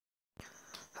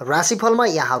राशिफलमा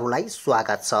यहाँहरूलाई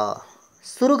स्वागत छ।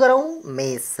 सुरु गरौँ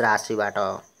मेष राशिबाट।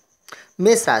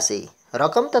 मेष राशि,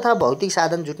 रकम तथा भौतिक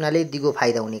साधन जुट्नाले दिगो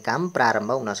फाइदा हुने काम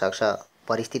प्रारम्भ हुन सक्छ।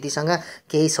 परिस्थितिसँग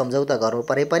केही सम्झौता गर्नु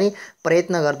परे पनि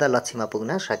प्रयत्न गर्दा लक्ष्यमा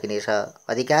पुग्न सकिनेछ।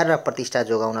 अधिकार र प्रतिष्ठा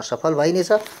जोगाउन सफल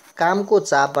भइनेछ। कामको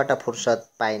चापबाट फुर्सद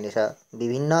पाइनेछ।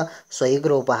 विभिन्न सहयोग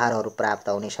र उपहारहरू प्राप्त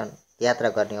हुनेछन्। यात्रा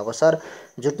गर्ने अवसर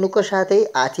जुट्नुको साथै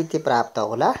आतिथ्य प्राप्त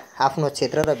होला। आफ्नो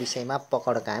क्षेत्र र विषयमा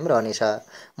पकड कायम रहनेछ।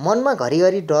 मनमा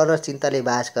घरिघरि डर र चिन्ताले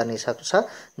बास गर्ने सक्छ।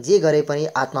 जे गरे पनि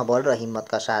आत्मबल र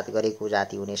हिम्मतका साथ गरेको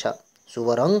जाति हुनेछ। शुभ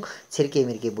रङ छिर्के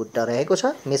मिर्के बुट्ट रहेको छ।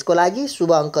 मेषको लागि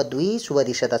शुभ अङ्क 2, शुभ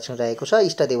दिशा दक्षिण रहेको छ।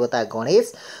 इष्ट देवता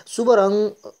गणेश।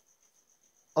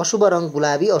 अशुभ रङ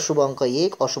गुलाबी, अशुभ अङ्क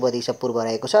 1, अशुभ दिशा पूर्व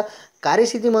रहेको छ।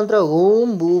 कार्यसिद्धि मन्त्र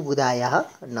ओम बु बुधाय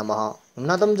नमः।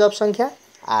 न्यूनतम जप सङ्ख्या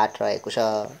 8 रहेको छ।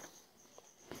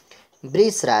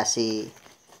 वृष राशि,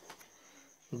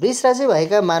 वृष राशि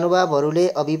भएका महानुभावहरूले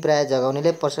अभिप्राय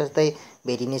जगाउनेले प्रशस्तै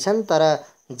भेटिनेछन्, तर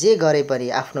जे गरे पनि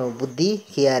आफ्नो बुद्धि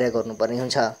खियाएर गर्नुपर्ने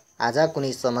हुन्छ। आज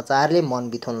कुनै समाचारले मन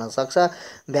बिथोल्न सक्छ।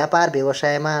 व्यापार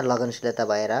व्यवसायमा लगनशीलता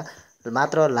भएर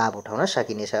मात्र लाभ उठाउन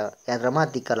सकिनेछ। यात्रामा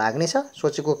दिक्क लाग्नेछ।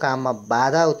 सोचेको काममा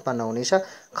बाधा उत्पन्न हुनेछ।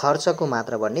 खर्चको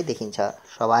मात्रा बढ्ने देखिन्छ।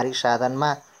 सवारी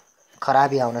साधनमा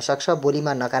खराबी आउन सक्छ।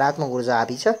 बोलीमा नकारात्मक ऊर्जा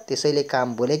हाबी छ, त्यसैले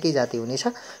काम बोलेकै जाति हुनेछ।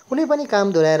 कुनै पनि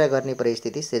काम दोहोऱ्याएर गर्ने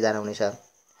परिस्थिति सिर्जना हुनेछ।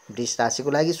 वृष राशिको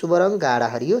लागि शुभ रङ गाढा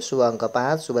हरियो, शुभ अङ्क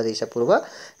 5, शुभ दिशा पूर्व।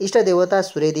 इष्ट देवता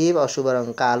सूर्यदेव। अशुभ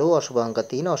रङ कालो, अशुभ अङ्क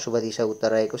 3, अशुभ दिशा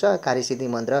उत्तर रहेको छ। कार्यसिद्धि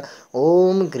मन्त्र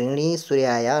ओम गृहिणी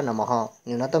सूर्याय नमः।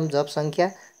 न्यूनतम जप सङ्ख्या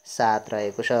 7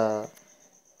 रहेको छ।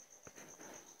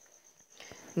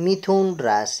 मिथुन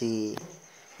राशि,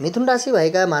 मिथुन राशि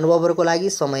भएका महानुभावहरूको लागि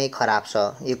समय खराब छ।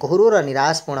 एकहोरो र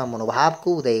निराशपूर्ण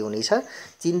मनोभावको उदय हुनेछ।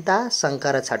 चिन्ता,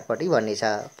 शङ्का र छटपटी बढ्नेछ।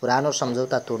 पुरानो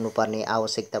सम्झौता तोड्नुपर्ने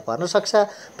आवश्यकता पर्न सक्छ।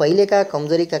 पहिलेका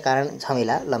कमजोरीका कारण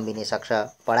झमेला लम्बिन सक्छ।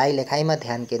 पढाइ लेखाइमा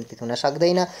ध्यान केन्द्रित हुन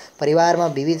सक्दैन। परिवारमा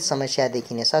विविध समस्या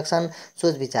देखिन सक्छन्।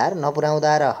 सोचविचार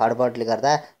नपुर्याउँदा र हडबडले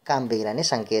गर्दा काम बिग्रने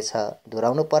सङ्केत छ।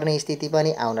 दोहोऱ्याउनु पर्ने स्थिति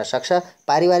पनि आउन सक्छ।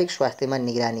 पारिवारिक स्वास्थ्यमा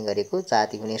निगरानी गरेको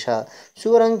जाति हुनेछ।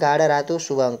 शुभ रङ गाढा रातो,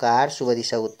 शुभ अङ्क 8, शुभ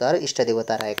दिशा उत्तर। इष्ट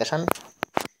देवता रहेका छन्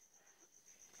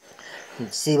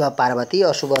शिव पार्वती।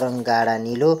 अशुभ रङ गाढा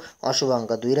नीलो, अशुभ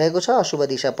अङ्क 2 रहेको छ। अशुभ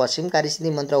दिशा पश्चिम।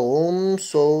 कार्यसिद्धि मन्त्र ओम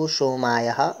सौ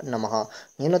सोमाय नमः।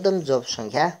 न्यूनतम जप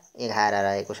सङ्ख्या 11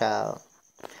 रहेको छ।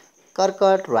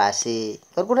 कर्कट राशि,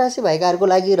 कर्कट राशि भएकाहरूको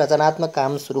लागि रचनात्मक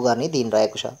काम सुरु गर्ने दिन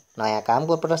रहेको छ। नयाँ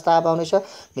कामको प्रस्ताव आउनेछ।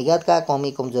 विगतका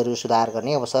कमी कमजोरी सुधार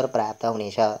गर्ने अवसर प्राप्त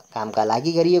हुनेछ। कामका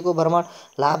लागि गरिएको भ्रमण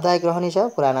लाभदायक रहनेछ।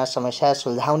 पुराना समस्या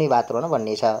सुल्झाउने वातावरण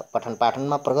बन्नेछ। पठन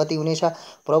पाठनमा प्रगति हुनेछ।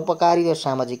 परोपकारी र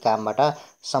सामाजिक कामबाट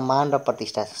सम्मान र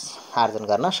प्रतिष्ठा आर्जन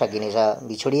गर्न सकिनेछ।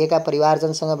 बिछोडिएका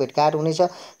परिवारजनसँग भेटघाट हुनेछ।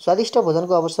 स्वादिष्ट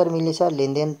भोजनको अवसर मिल्नेछ।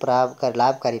 लेनदेन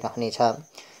लाभकारी रहनेछ।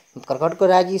 कर्कटको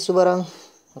लागि शुभ रङ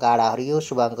गाढा हरियो,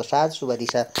 शुभ अङ्क 7, शुभ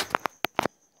दिशा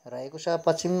रहेको छ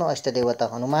पश्चिम। इष्ट देवता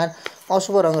हनुमान।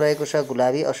 अशुभ रङ रहेको छ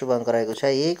गुलाबी, अशुभ अङ्क रहेको छ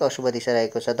 1, अशुभ दिशा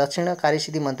रहेको छ दक्षिण।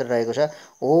 कार्यसिद्धि मन्त्र रहेको छ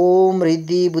ओम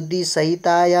रिद्धि बुद्धि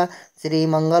सहिताय श्री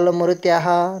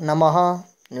मङ्गलमूर्त्याः नमः।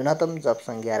 न्यूनतम जप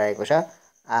सङ्ख्या रहेको छ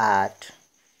 8।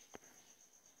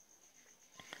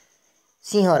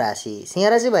 सिंह राशि, सिंह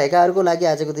राशि भएकाहरूको लागि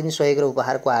आजको दिन सहयोग र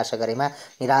उपहारको आशा गरेमा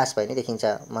निराश भइने देखिन्छ।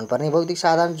 मनपर्ने भौतिक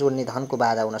साधन जोड्ने धनको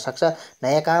बाधा हुन सक्छ।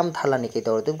 नयाँ काम थाल्न निकै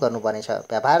दौडधुप गर्नुपर्नेछ।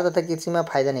 व्यापार तथा कृषिमा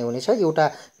फाइदा नै हुनेछ। एउटा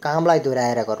कामलाई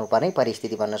दोहोऱ्याएर गर्नुपर्ने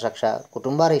परिस्थिति बन्न सक्छ।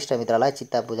 कुटुम्ब र इष्टमित्रलाई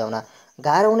चित्त बुझाउन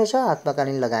गाह्रो हुनेछ।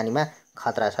 आत्मकालीन लगानीमा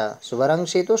खतरा छ। शुभ रङ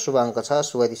सेतो, शुभ अङ्क 6,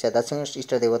 शुभ दिशा दक्षिण।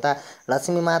 इष्ट देवता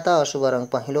लक्ष्मी माता। अशुभ रङ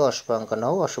पहेँलो, अशुभ अङ्क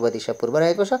 9, अशुभ दिशा पूर्व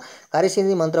रहेको छ।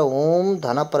 कार्यसिद्धि मन्त्र ओम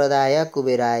धनप्रदाय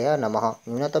कुबेराय नमः।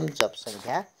 न्यूनतम जप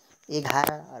सङ्ख्या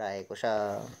 11 रहेको छ।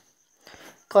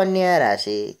 कन्या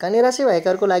राशि, कन्या राशि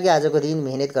भएकाहरूको लागि आजको दिन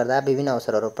मेहनत गर्दा विभिन्न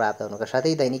अवसरहरू प्राप्त हुनुका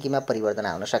साथै दैनिकीमा परिवर्तन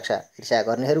आउन सक्छ। ईर्ष्या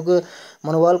गर्नेहरूको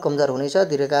मनोबल कमजोर हुनेछ।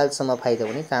 दीर्घकालसम्म फाइदा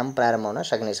हुने काम प्रारम्भ हुन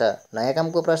सक्नेछ। नयाँ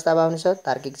कामको प्रस्ताव आउनेछ।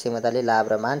 तार्किक क्षमताले लाभ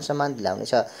र मान सम्मान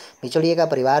दिलाउनेछ। बिछोडिएका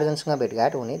परिवारजनसँग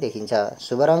भेटघाट हुने देखिन्छ।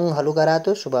 शुभ रङ हलुका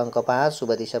रातो, शुभ अङ्क 5,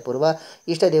 शुभ दिशा पूर्व।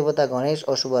 इष्ट देवता गणेश।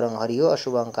 अशुभ रङ हरियो,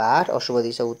 अशुभ अङ्क 8, अशुभ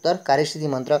दिशा उत्तर। कार्यसिद्धि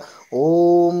मन्त्र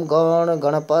ओम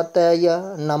गणपतय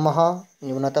नमः।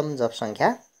 न्यूनतम जप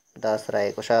सङ्ख्या 10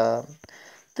 रहेको छ।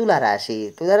 तुला राशि,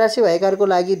 तुला राशि भएकाहरूको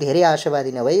लागि धेरै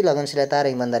आशावादी नभई लगनशीलता र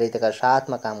इमान्दारिताका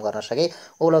साथमा काम गर्न सके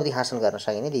उपलब्धि हासिल गर्न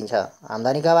सकिने दिन्छ।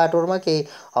 आम्दानीका बाटोहरूमा केही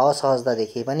असहजता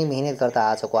देखिए पनि मेहनत गर्दा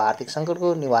आजको आर्थिक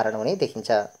सङ्कटको निवारण हुने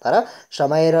देखिन्छ। तर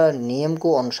समय र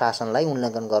नियमको अनुशासनलाई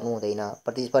उल्लङ्घन गर्नु हुँदैन।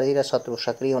 प्रतिस्पर्धी र शत्रु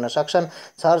सक्रिय हुन सक्छन्।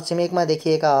 छरछिमेकमा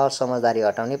देखिएका असमझदारी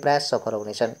हटाउने प्रयास सफल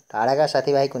हुनेछन्। टाढाका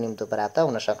साथीभाइको निम्तो प्राप्त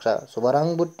हुन सक्छ। शुभ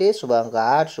रङ बुट्टे, शुभ अङ्क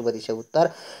 8, शुभ दिशा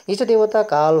उत्तर। इष्ट देवता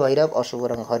काल भैरव। अशुभ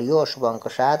रङ हरियो, अशुभ अङ्क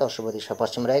 7 अशुभ दिशा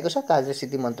पश्चिम रहेको छ।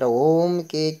 कार्यसिद्धि मन्त्र ओम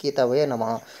केतवय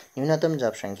नमः। न्यूनतम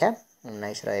जप सङ्ख्या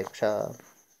 19 रहेको छ।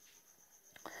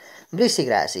 वृश्चिक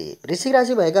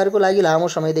राशि भएकाहरूको लागि लामो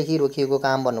समयदेखि रोकिएको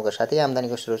काम बन्नुको साथै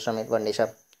आम्दानीको स्रोत समेत बढ्नेछ।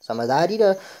 समझदारी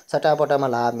र सट्टापट्टामा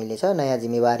लाभ मिल्नेछ। नयाँ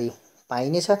जिम्मेवारी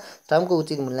पाइनेछ। श्रमको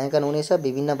उचित मूल्याङ्कन हुनेछ।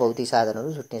 विभिन्न भौतिक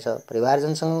साधनहरू छुट्नेछ।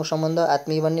 परिवारजनसँगको सम्बन्ध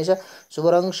आत्मीय बन्नेछ। शुभ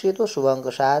रङ सेतो, शुभ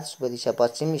अङ्क 7, शुभ दिशा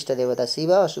पश्चिम, इष्ट देवता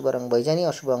शिव, अशुभ रङ बैजनी,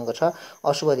 अशुभ अङ्क 6,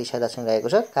 अशुभ दिशा दक्षिण रहेको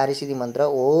छ। कार्यसिद्धि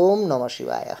मन्त्र ओम नमः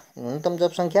शिवाय। न्यूनतम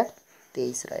जप सङ्ख्या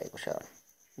 23 रहेको छ।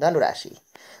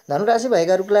 धनुराशि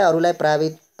भएकाहरूलाई अरूलाई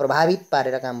प्रभावित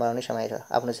पारेर काम बनाउने समय छ।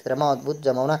 आफ्नो क्षेत्रमा अद्भुत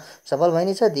जमाउन सफल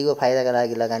भइनेछ। दिगो फाइदाका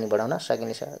लागि लगानी बढाउन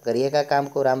सकिनेछ। गरिएका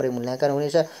कामको राम्रै मूल्याङ्कन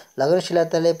हुनेछ।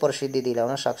 लगनशीलताले प्रसिद्धि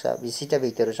दिलाउन सक्छ। विशिष्ट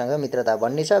व्यक्तिहरूसँग मित्रता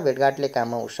बढ्नेछ। भेटघाटले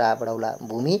काममा उत्साह बढाउला।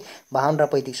 भूमि, वाहन र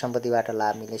पैतृक सम्पत्तिबाट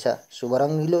लाभ मिल्नेछ। शुभ रङ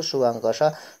नीलो, शुभ अङ्क 6,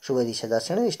 शुभ दिशा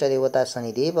दक्षिण, इष्ट देवता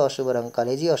शनिदेव, अशुभ रङ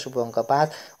कलेजी, अशुभ अङ्क 5,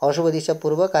 अशुभ दिशा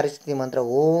पूर्व। कार्यसिद्धि मन्त्र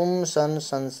ओम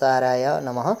संसाराय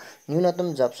नमः।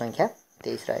 न्यूनतम जप सङ्ख्या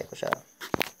 23 रहेको छ।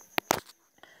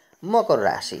 मकर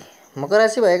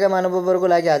राशि भएका महानुभावहरूको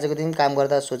लागि आजको दिन काम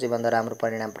गर्दा सोचेभन्दा राम्रो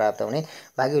परिणाम प्राप्त हुने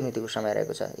भाग्य उन्नतिको समय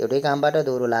रहेको छ। एउटै कामबाट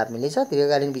दोहोरो लाभ मिल्नेछ।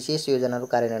 दीर्घकालीन विशेष योजनाहरू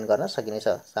कार्यान्वयन गर्न सकिनेछ।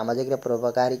 सामाजिक र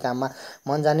परोपकारी काममा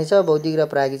मन जानेछ। बौद्धिक र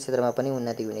प्राज्ञिक क्षेत्रमा पनि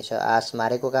उन्नति हुनेछ। आश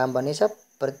मारेको काम बन्नेछ।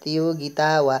 प्रतियोगिता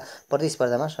वा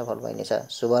प्रतिस्पर्धामा सफल भइनेछ।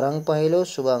 शुभ रङ पहेँलो,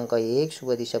 शुभ अङ्क 1,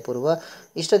 शुभ दिशा पूर्व,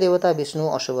 इष्ट देवता विष्णु,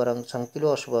 अशुभ रङ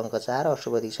चङ्किलो, अशुभ अङ्क 4,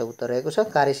 अशुभ दिशा उत्तर रहेको छ।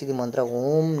 कार्यसिद्धि मन्त्र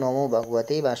ओम नमो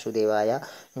भगवते वासुदेवाय।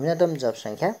 न्यूनतम जप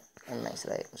सङ्ख्या 19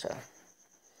 रहेको छ।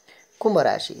 कुम्भ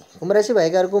राशि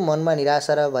भएकाहरूको मनमा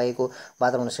निराशा र भएको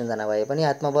वातावरण सिर्जना भए पनि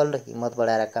आत्मबल र हिम्मत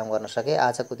बढाएर काम गर्न सके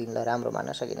आजको दिनलाई राम्रो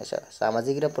मान्न सकिनेछ।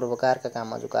 सामाजिक र परोपकारका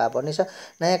काममा झुकाव बढ्नेछ।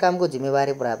 नयाँ कामको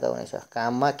जिम्मेवारी प्राप्त हुनेछ।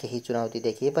 काममा केही चुनौती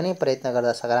देखिए पनि प्रयत्न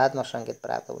गर्दा सकारात्मक सङ्केत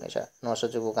प्राप्त हुनेछ।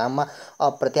 नसोचेको काममा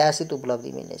अप्रत्याशित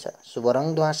उपलब्धि मिल्नेछ। शुभ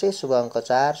रङ ध्वाँसे, शुभ अङ्क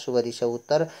 4, शुभ दिशा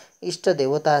उत्तर, इष्ट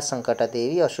देवता सङ्कटा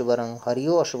देवी, अशुभ रङ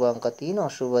हरियो, अशुभ अङ्क 3,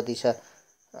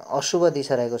 अशुभ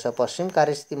दिशा रहेको छ पश्चिम।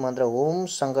 कार्यसिद्धि मन्त्र ओम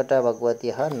सङ्कट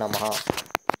भगवती नमः।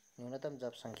 न्यूनतम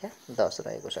जप सङ्ख्या 10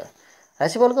 रहेको छ।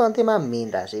 राशिफलको अन्त्यमा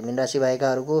मीन राशि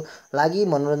भएकाहरूको लागि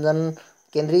मनोरञ्जन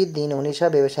केन्द्रित दिन हुनेछ।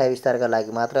 व्यवसाय विस्तारका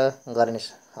लागि मात्र गर्ने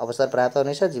अवसर प्राप्त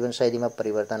हुनेछ। जीवनशैलीमा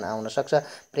परिवर्तन आउन सक्छ।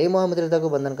 प्रेम वा मित्रताको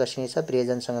बन्धन कसिनेछ।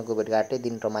 प्रियजनसँगको भेटघाटले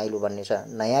दिन रमाइलो बन्नेछ।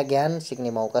 नयाँ ज्ञान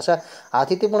सिक्ने मौका छ।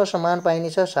 आतिथ्यपूर्ण सम्मान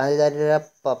पाइनेछ। साझेदारी र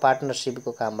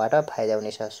पार्टनरसिपको कामबाट फाइदा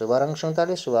हुनेछ। शुभ रङ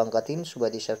सुन्तले, शुभ अङ्क 3, शुभ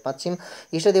दिशा पश्चिम,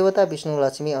 इष्ट देवता विष्णु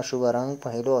लक्ष्मी, अशुभ रङ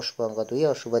पहेँलो, अशुभ अङ्क 2,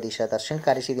 अशुभ दिशा दक्षिण।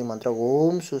 कार्यसिद्धि मन्त्र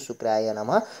ओम सुशुक्राय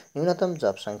नमः। न्यूनतम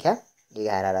जप सङ्ख्या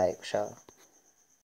 11 रहेको छ।